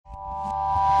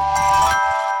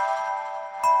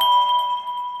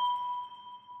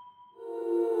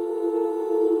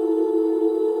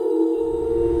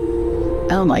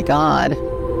Oh my God.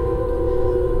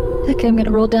 Okay, I'm going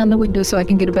to roll down the window so I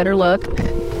can get a better look.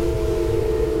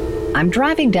 I'm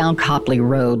driving down Copley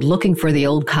Road looking for the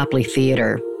old Copley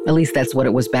Theater. At least that's what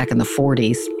it was back in the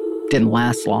 40s. Didn't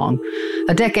last long.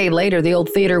 A decade later, the old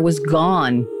theater was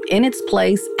gone. In its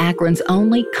place, Akron's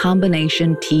only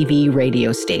combination TV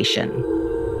radio station.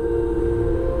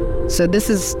 So this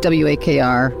is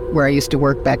WAKR, where I used to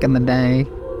work back in the day.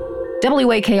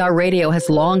 WAKR Radio has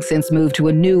long since moved to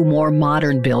a new, more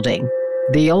modern building.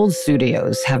 The old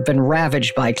studios have been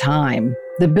ravaged by time.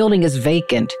 The building is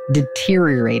vacant,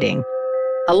 deteriorating.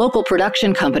 A local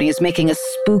production company is making a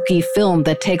spooky film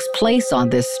that takes place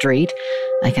on this street.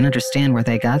 I can understand where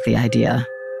they got the idea.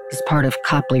 This part of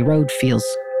Copley Road feels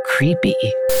creepy.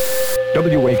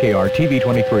 WAKR TV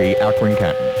 23, Akron,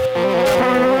 Canton.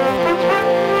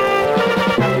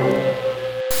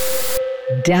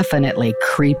 Definitely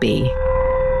creepy.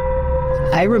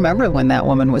 I remember when that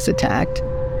woman was attacked.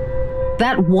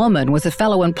 That woman was a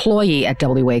fellow employee at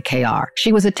WAKR.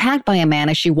 She was attacked by a man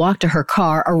as she walked to her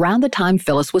car around the time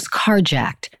Phyllis was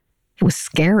carjacked. It was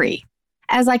scary.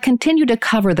 As I continued to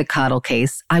cover the Cottle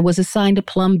case, I was assigned to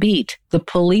Plum Beat, the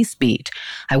police beat.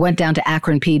 I went down to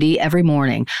Akron PD every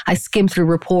morning. I skimmed through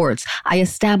reports. I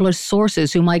established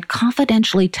sources who might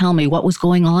confidentially tell me what was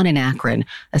going on in Akron,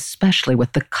 especially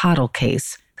with the Cottle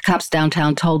case. Cops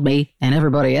downtown told me, and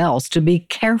everybody else, to be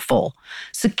careful.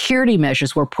 Security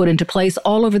measures were put into place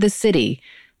all over the city.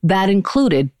 That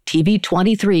included TV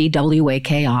 23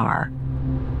 WAKR.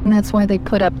 And that's why they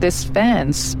put up this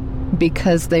fence,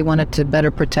 because they wanted to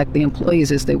better protect the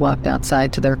employees as they walked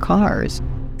outside to their cars.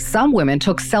 Some women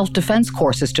took self-defense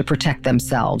courses to protect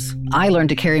themselves. I learned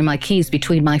to carry my keys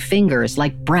between my fingers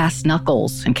like brass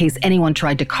knuckles in case anyone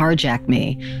tried to carjack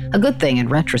me. A good thing in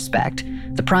retrospect.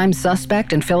 The prime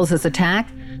suspect in Phyllis's attack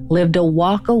lived a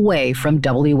walk away from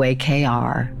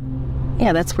WAKR.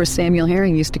 Yeah, that's where Samuel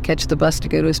Herring used to catch the bus to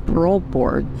go to his parole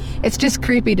board. It's just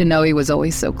creepy to know he was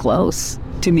always so close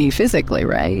to me physically,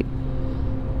 right?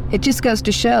 It just goes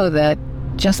to show that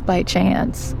just by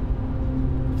chance,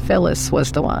 Phyllis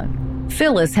was the one.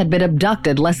 Phyllis had been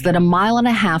abducted less than a mile and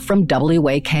a half from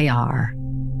WAKR.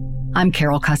 I'm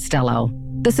Carol Costello.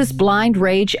 This is Blind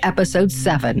Rage Episode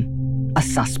 7, A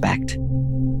Suspect.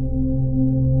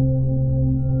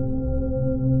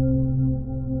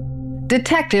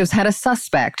 Detectives had a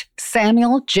suspect,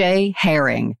 Samuel J.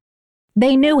 Herring.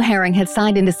 They knew Herring had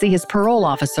signed in to see his parole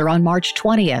officer on March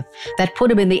 20th. That put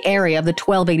him in the area of the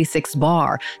 1286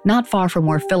 bar, not far from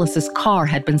where Phyllis's car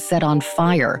had been set on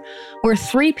fire, where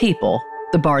three people,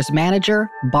 the bar's manager,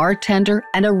 bartender,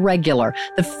 and a regular,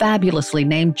 the fabulously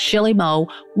named Chili Mo,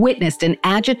 witnessed an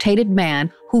agitated man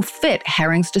who fit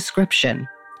Herring's description.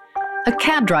 A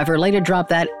cab driver later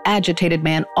dropped that agitated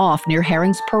man off near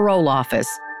Herring's parole office.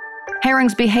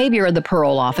 Herring's behavior at the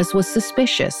parole office was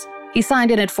suspicious. He signed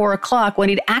in at 4 o'clock when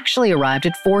he'd actually arrived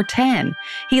at 4:10.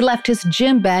 He left his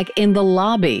gym bag in the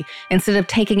lobby instead of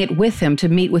taking it with him to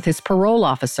meet with his parole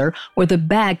officer where the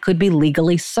bag could be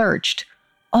legally searched.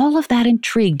 All of that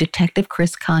intrigued Detective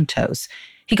Chris Contos.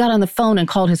 He got on the phone and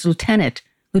called his lieutenant,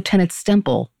 Lieutenant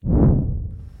Stemple.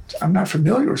 I'm not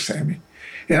familiar with Sammy.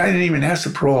 And I didn't even ask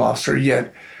the parole officer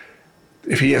yet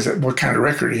if he has what kind of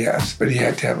record he has, but he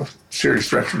had to have a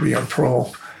serious record to be on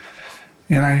parole.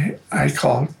 And I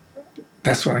called,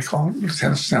 that's when I called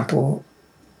Lieutenant Stemple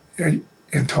and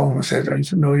told him, I said, are you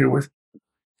familiar with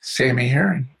Sammy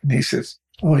Herring? And he says,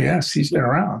 oh yes, he's been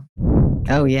around.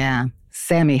 Oh yeah,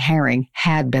 Sammy Herring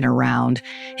had been around.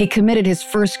 He committed his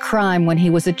first crime when he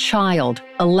was a child,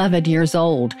 11 years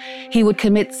old. He would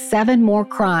commit 7 more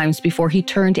crimes before he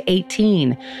turned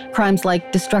 18. Crimes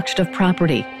like destruction of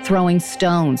property, throwing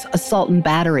stones, assault and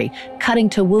battery, cutting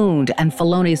to wound, and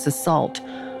felonious assault.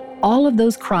 All of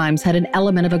those crimes had an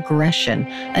element of aggression,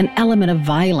 an element of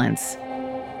violence.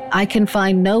 I can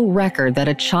find no record that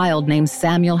a child named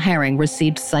Samuel Herring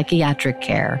received psychiatric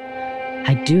care.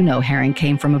 I do know Herring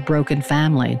came from a broken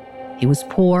family. He was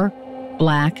poor,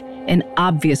 black, and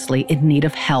obviously in need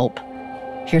of help.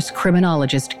 Here's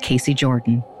criminologist Casey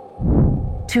Jordan.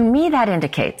 To me, that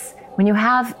indicates, when you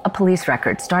have a police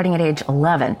record starting at age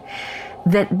 11,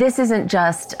 that this isn't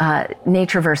just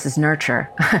nature versus nurture,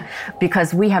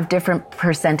 because we have different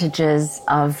percentages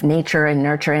of nature and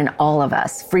nurture in all of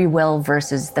us, free will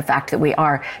versus the fact that we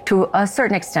are, to a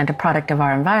certain extent, a product of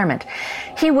our environment.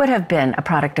 He would have been a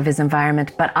product of his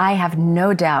environment, but I have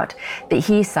no doubt that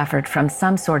he suffered from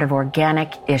some sort of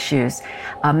organic issues,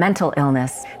 mental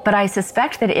illness. But I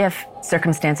suspect that if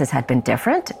circumstances had been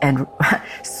different and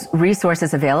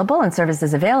resources available and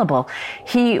services available,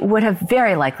 he would have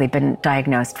very likely been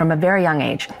diagnosed from a very young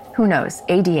age. Who knows?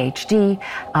 ADHD,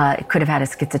 could have had a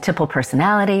schizotypal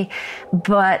personality,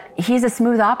 but he's a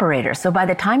smooth operator. So by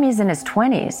the time he's in his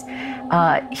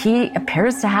 20s, he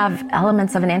appears to have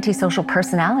elements of an antisocial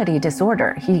personality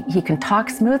disorder. He can talk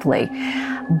smoothly,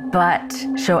 but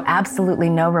show absolutely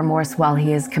no remorse while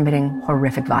he is committing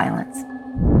horrific violence.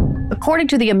 According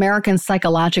to the American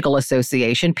Psychological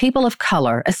Association, people of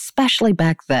color, especially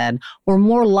back then, were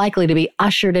more likely to be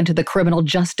ushered into the criminal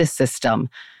justice system.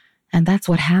 And that's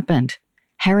what happened.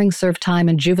 Herring served time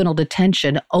in juvenile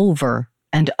detention over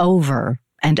and over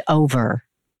and over.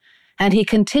 And he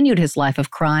continued his life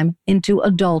of crime into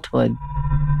adulthood.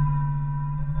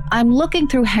 I'm looking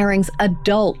through Herring's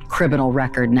adult criminal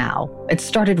record now. It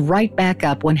started right back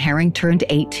up when Herring turned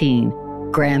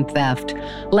 18. Grand theft.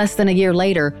 Less than a year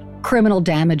later, criminal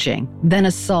damaging, then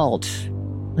assault.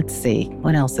 Let's see,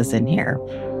 what else is in here?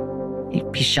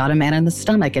 He shot a man in the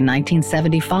stomach in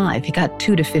 1975. He got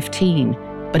 2 to 15,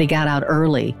 but he got out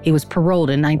early. He was paroled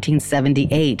in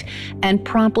 1978 and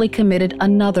promptly committed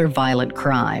another violent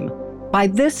crime. By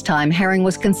this time, Herring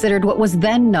was considered what was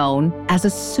then known as a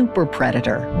super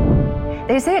predator.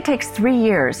 They say it takes 3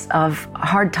 years of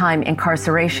hard time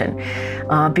incarceration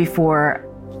before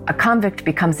a convict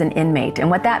becomes an inmate. And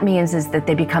what that means is that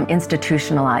they become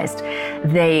institutionalized.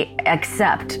 They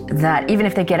accept that even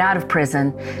if they get out of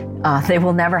prison, they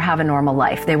will never have a normal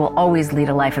life. They will always lead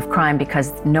a life of crime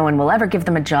because no one will ever give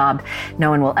them a job. No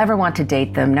one will ever want to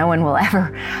date them. No one will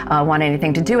ever want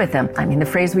anything to do with them. I mean, the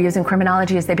phrase we use in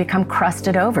criminology is they become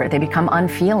crusted over. They become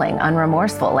unfeeling,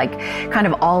 unremorseful, like kind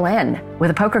of all in with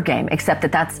a poker game, except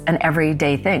that that's an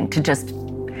everyday thing, to just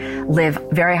live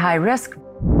very high risk.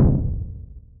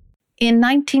 In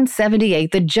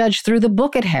 1978, the judge threw the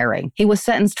book at Herring. He was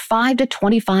sentenced 5 to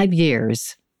 25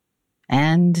 years.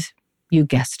 And you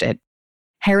guessed it.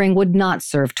 Herring would not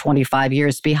serve 25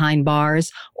 years behind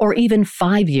bars, or even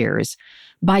 5 years.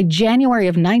 By January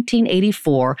of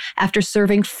 1984, after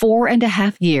serving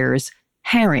 4.5 years,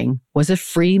 Herring was a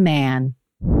free man.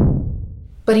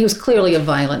 But he was clearly a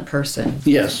violent person.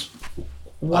 Yes.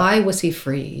 Why was he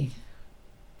free?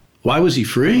 Why was he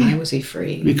free? Why was he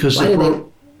free? Because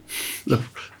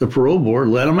the parole board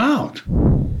let him out.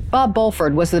 Bob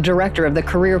Bulford was the director of the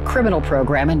Career Criminal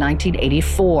Program in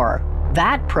 1984.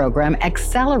 That program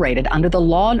accelerated under the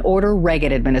Law and Order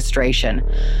Reagan administration.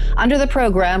 Under the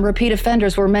program, repeat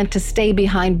offenders were meant to stay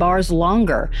behind bars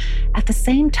longer. At the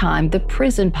same time, the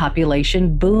prison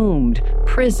population boomed.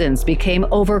 Prisons became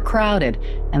overcrowded,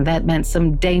 and that meant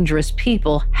some dangerous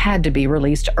people had to be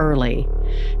released early.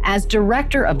 As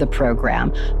director of the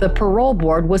program, the parole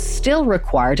board was still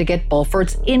required to get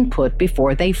Bulford's input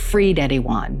before they freed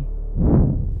anyone.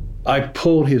 I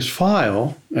pulled his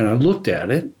file and I looked at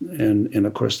it, and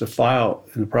of course the file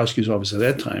in the prosecutor's office at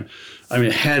that time, I mean,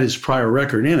 it had his prior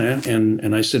record in it,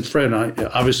 and I said, Fred,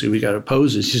 obviously we got to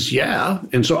oppose this. He says, yeah.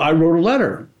 And so I wrote a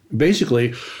letter.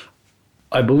 Basically,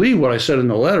 I believe what I said in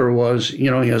the letter was, he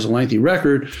has a lengthy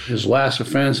record. His last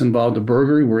offense involved a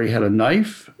burglary where he had a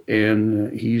knife,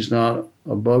 and he's not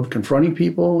above confronting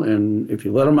people, and if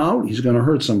you let him out, he's going to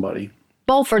hurt somebody.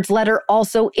 Bulford's letter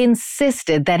also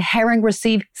insisted that Herring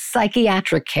receive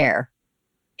psychiatric care.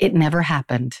 It never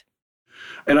happened.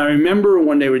 And I remember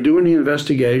when they were doing the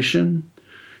investigation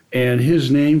and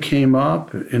his name came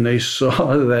up and they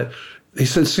saw that, they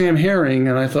said Sam Herring,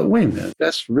 and I thought, wait a minute,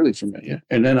 that's really familiar.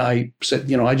 And then I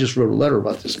said, I just wrote a letter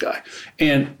about this guy.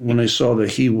 And when they saw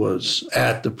that he was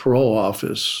at the parole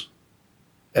office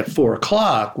at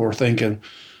 4:00, we're thinking,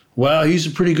 well, he's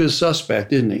a pretty good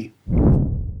suspect, isn't he?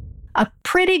 A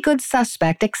pretty good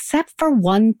suspect, except for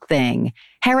one thing.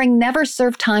 Herring never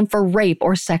served time for rape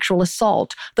or sexual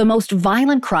assault. The most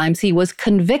violent crimes he was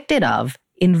convicted of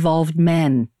involved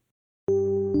men.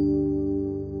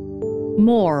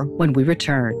 More when we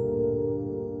return.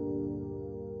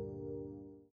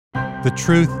 The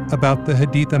truth about the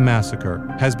Haditha massacre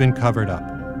has been covered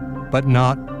up, but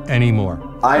not anymore.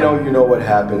 I know you know what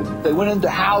happened. They went into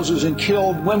houses and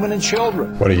killed women and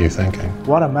children. What are you thinking?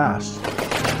 What a mess.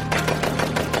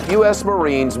 U.S.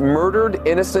 Marines murdered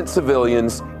innocent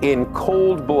civilians in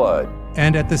cold blood.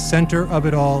 And at the center of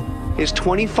it all is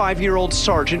 25-year-old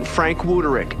Sergeant Frank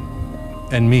Wuterich.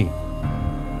 And me.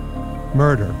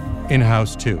 Murder in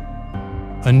House 2.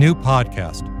 A new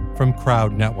podcast from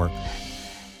Crowd Network.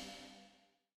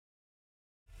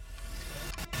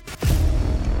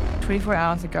 "24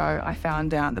 hours ago, I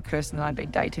found out the person that I'd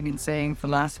been dating and seeing for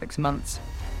the last 6 months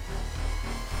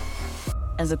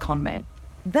as a con man.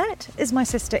 That is my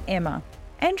sister Emma,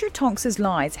 Andrew Tonks's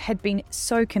lies had been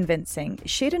so convincing,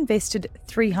 she'd invested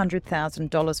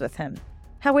 $300,000 with him.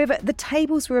 However, the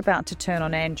tables were about to turn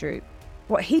on Andrew.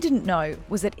 What he didn't know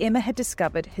was that Emma had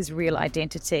discovered his real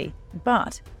identity.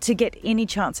 But to get any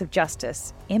chance of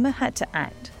justice, Emma had to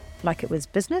act like it was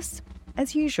business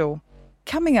as usual.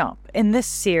 Coming up in this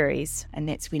series, and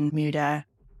that's when murder,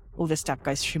 all this stuff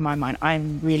goes through my mind.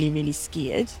 I'm really, really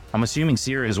scared. I'm assuming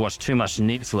Sarah has watched too much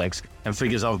Netflix and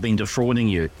figures I've been defrauding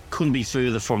you. Couldn't be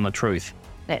further from the truth.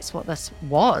 That's what this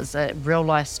was, a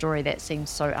real-life story that seems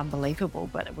so unbelievable,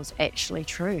 but it was actually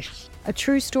true. A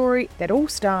true story that all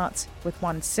starts with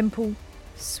one simple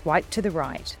swipe to the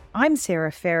right. I'm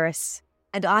Sarah Ferris.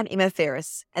 And I'm Emma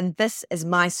Ferris, and this is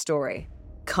my story,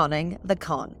 Conning the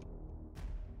Con.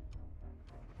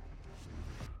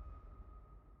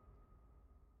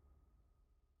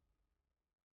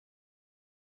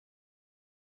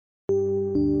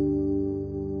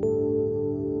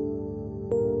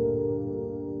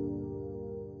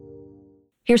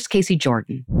 Here's Casey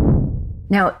Jordan.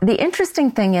 Now, the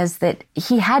interesting thing is that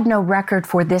he had no record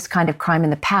for this kind of crime in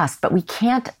the past, but we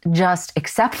can't just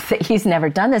accept that he's never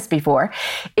done this before.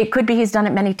 It could be he's done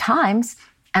it many times,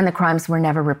 and the crimes were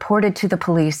never reported to the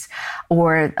police,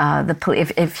 or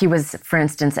if he was, for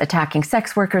instance, attacking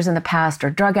sex workers in the past or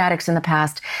drug addicts in the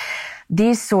past.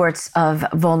 These sorts of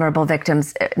vulnerable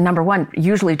victims, number one,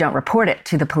 usually don't report it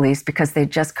to the police because they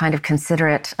just kind of consider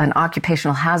it an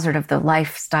occupational hazard of the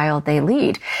lifestyle they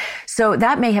lead. So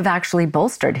that may have actually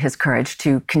bolstered his courage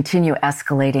to continue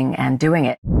escalating and doing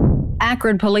it.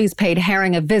 Akron police paid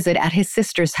Herring a visit at his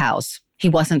sister's house. He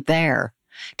wasn't there.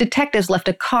 Detectives left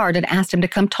a card and asked him to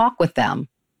come talk with them.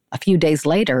 A few days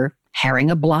later, Herring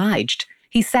obliged.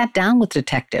 He sat down with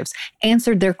detectives,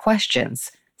 answered their questions.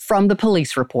 From the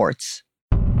police reports.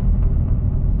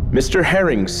 Mr.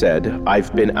 Herring said,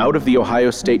 "I've been out of the Ohio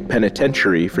State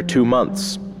Penitentiary for 2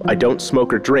 months. I don't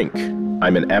smoke or drink.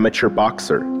 I'm an amateur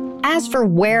boxer." As for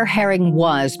where Herring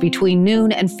was between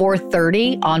noon and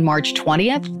 4:30 on March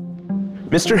 20th,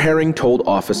 Mr. Herring told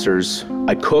officers,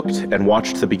 "I cooked and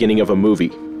watched the beginning of a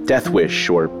movie, Death Wish,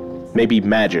 or maybe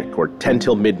Magic, or 10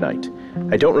 Till Midnight.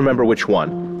 I don't remember which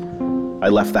one. I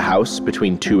left the house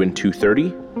between 2 and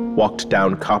 2:30, walked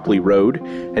down Copley Road,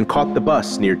 and caught the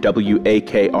bus near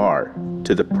WAKR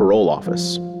to the parole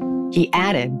office." He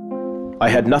added, "I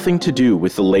had nothing to do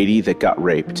with the lady that got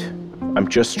raped. I'm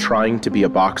just trying to be a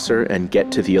boxer and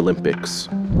get to the Olympics."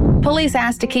 Police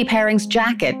asked to keep Herring's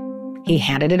jacket. He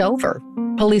handed it over.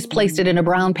 Police placed it in a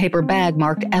brown paper bag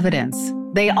marked evidence.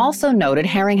 They also noted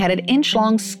Herring had an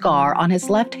inch-long scar on his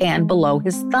left hand below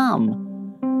his thumb.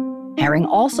 Herring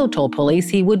also told police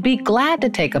he would be glad to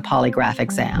take a polygraph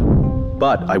exam.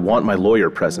 "But I want my lawyer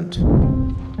present."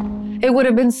 It would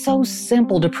have been so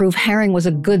simple to prove Herring was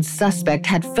a good suspect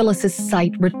had Phyllis's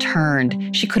sight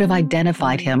returned. She could have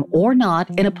identified him or not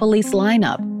in a police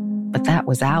lineup, but that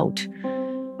was out.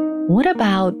 What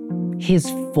about his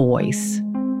voice?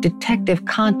 Detective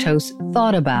Contos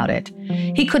thought about it.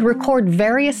 He could record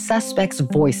various suspects'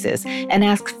 voices and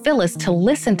ask Phyllis to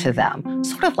listen to them,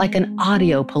 sort of like an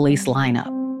audio police lineup.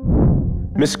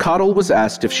 Miss Cottle was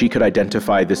asked if she could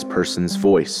identify this person's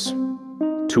voice,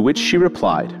 to which she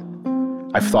replied,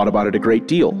 "I've thought about it a great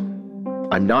deal.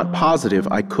 I'm not positive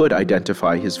I could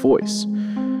identify his voice.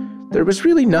 There was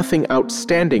really nothing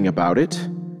outstanding about it.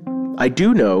 I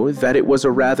do know that it was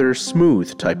a rather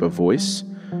smooth type of voice.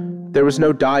 There was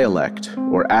no dialect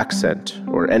or accent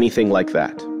or anything like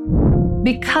that."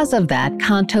 Because of that,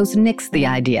 Contos nixed the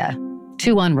idea.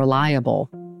 Too unreliable.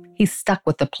 He stuck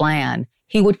with the plan.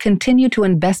 He would continue to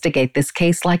investigate this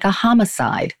case like a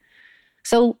homicide.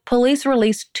 So police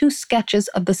released 2 sketches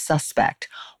of the suspect,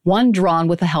 one drawn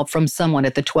with the help from someone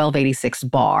at the 1286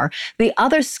 bar, the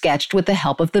other sketched with the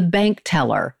help of the bank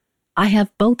teller. I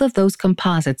have both of those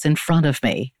composites in front of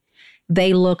me.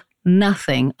 They look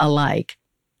nothing alike.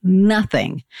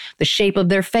 Nothing. The shape of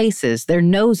their faces, their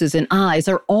noses and eyes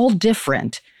are all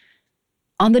different.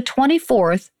 On the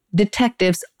 24th,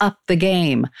 detectives upped the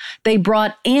game. They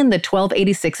brought in the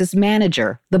 1286's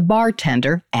manager, the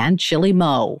bartender, and Chili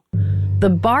Mo.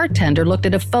 The bartender looked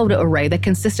at a photo array that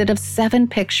consisted of 7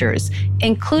 pictures.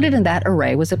 Included in that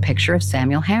array was a picture of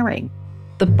Samuel Herring.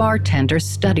 The bartender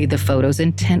studied the photos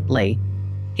intently.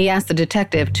 He asked the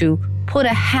detective to put a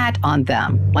hat on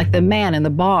them, like the man in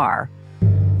the bar.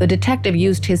 The detective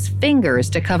used his fingers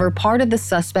to cover part of the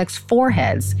suspect's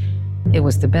foreheads. It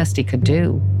was the best he could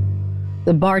do.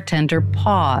 The bartender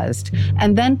paused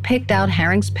and then picked out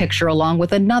Herring's picture along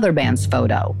with another man's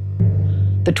photo.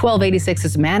 The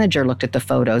 1286's manager looked at the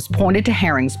photos, pointed to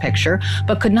Herring's picture,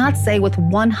 but could not say with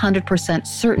 100%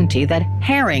 certainty that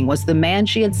Herring was the man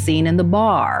she had seen in the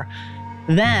bar.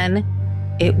 Then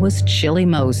it was Chili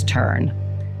Mo's turn.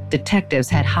 Detectives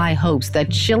had high hopes that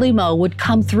Chili Mo would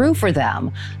come through for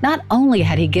them. Not only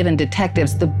had he given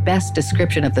detectives the best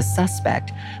description of the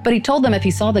suspect, but he told them if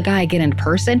he saw the guy again in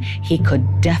person, he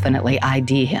could definitely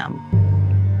ID him.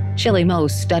 Chili Mo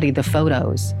studied the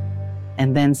photos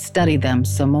and then studied them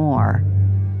some more.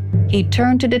 He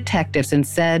turned to detectives and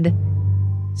said,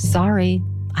 "Sorry,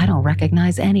 I don't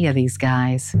recognize any of these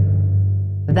guys."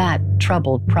 That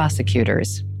troubled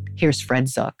prosecutors. Here's Fred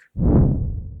Zook.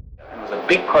 It was a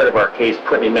big part of our case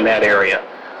putting him in that area.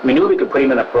 We knew we could put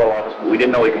him in a parole office, but we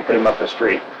didn't know we could put him up the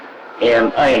street.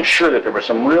 And I am sure that there were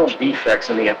some real defects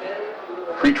in the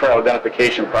pretrial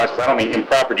identification process. I don't mean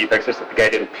improper defects, just that the guy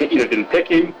either didn't pick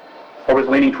him or was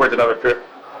leaning towards another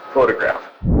photograph.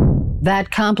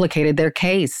 That complicated their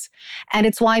case. And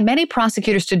it's why many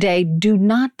prosecutors today do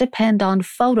not depend on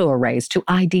photo arrays to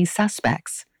ID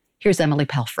suspects. Here's Emily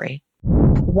Pelfrey.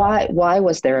 Why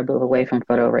was there a move away from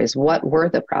photo arrays? What were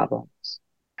the problems?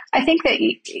 I think that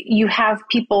you have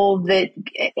people that,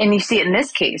 and you see it in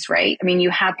this case, right? I mean, you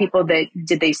have people that,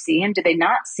 did they see him? Did they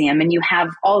not see him? And you have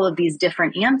all of these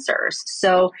different answers.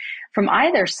 So from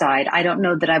either side, I don't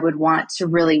know that I would want to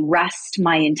really rest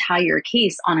my entire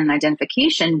case on an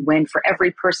identification when for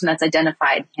every person that's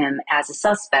identified him as a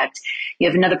suspect, you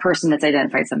have another person that's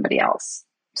identified somebody else.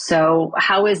 So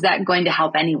how is that going to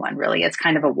help anyone, really? It's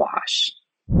kind of a wash.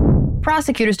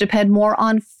 Prosecutors depend more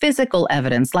on physical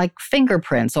evidence like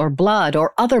fingerprints or blood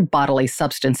or other bodily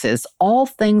substances, all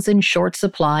things in short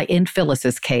supply in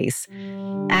Phyllis's case.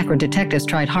 Akron detectives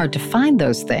tried hard to find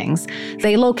those things.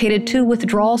 They located 2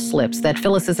 withdrawal slips that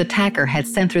Phyllis's attacker had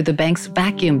sent through the bank's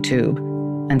vacuum tube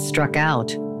and struck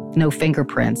out. No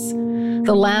fingerprints.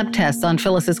 The lab tests on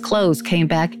Phyllis's clothes came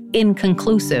back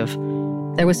inconclusive.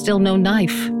 There was still no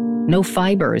knife. No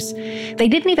fibers. They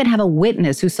didn't even have a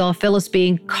witness who saw Phyllis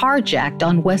being carjacked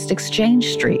on West Exchange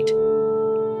Street.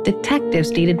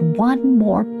 Detectives needed one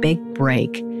more big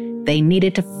break. They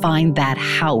needed to find that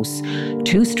house,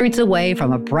 2 streets away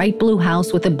from a bright blue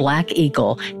house with a black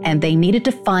eagle, and they needed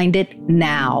to find it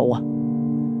now.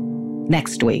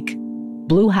 Next week,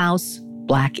 Blue House,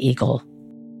 Black Eagle.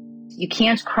 You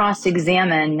can't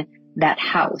cross-examine that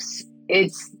house.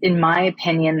 It's, in my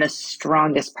opinion, the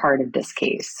strongest part of this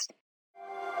case.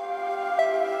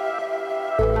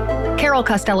 Carol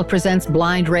Costello presents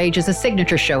Blind Rage as a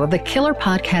signature show of the Killer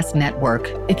Podcast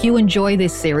Network. If you enjoy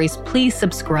this series, please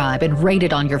subscribe and rate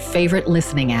it on your favorite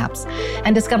listening apps.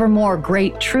 And discover more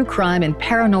great true crime and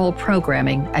paranormal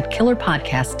programming at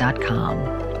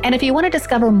killerpodcast.com. And if you want to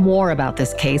discover more about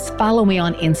this case, follow me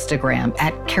on Instagram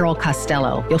at Carol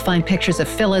Costello. You'll find pictures of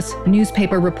Phyllis,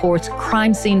 newspaper reports,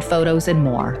 crime scene photos, and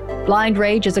more. Blind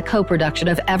Rage is a co-production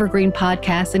of Evergreen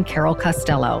Podcasts and Carol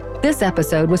Costello. This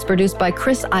episode was produced by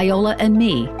Chris Iola and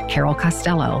me, Carol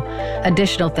Costello.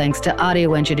 Additional thanks to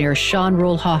audio engineer Sean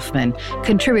Rule Hoffman,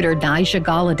 contributor Nyjah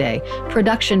Galladay,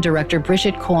 production director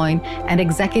Bridget Coyne, and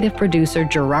executive producer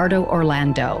Gerardo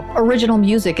Orlando. Original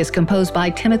music is composed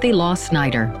by Timothy Law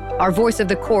Snyder. Our voice of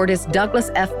the court is Douglas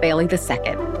F. Bailey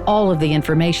II. All of the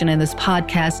information in this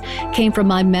podcast came from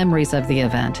my memories of the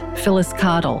event. Phyllis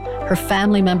Cottle, her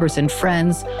family members and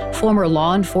friends, former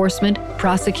law enforcement,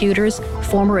 prosecutors,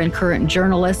 former and current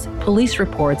journalists, police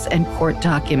reports, and court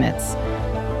documents.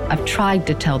 I've tried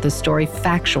to tell this story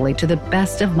factually to the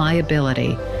best of my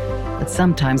ability, but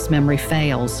sometimes memory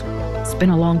fails. It's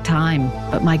been a long time,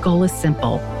 but my goal is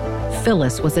simple.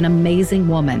 Phyllis was an amazing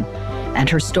woman, and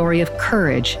her story of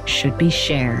courage should be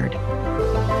shared.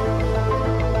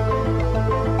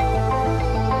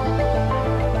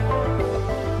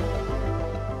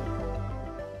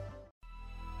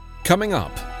 Coming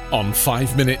up on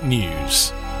 5 Minute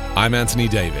News, I'm Anthony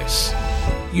Davis.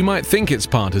 You might think it's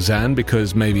partisan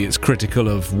because maybe it's critical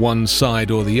of one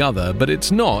side or the other, but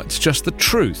it's not, it's just the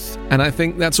truth. And I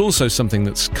think that's also something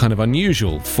that's kind of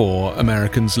unusual for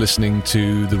Americans listening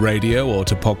to the radio or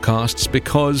to podcasts,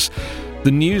 because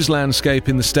the news landscape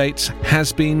in the States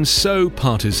has been so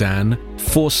partisan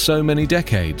for so many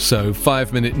decades. So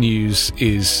 5 Minute News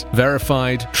is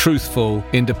verified, truthful,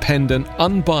 independent,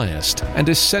 unbiased, and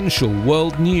essential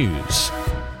world news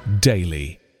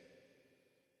daily.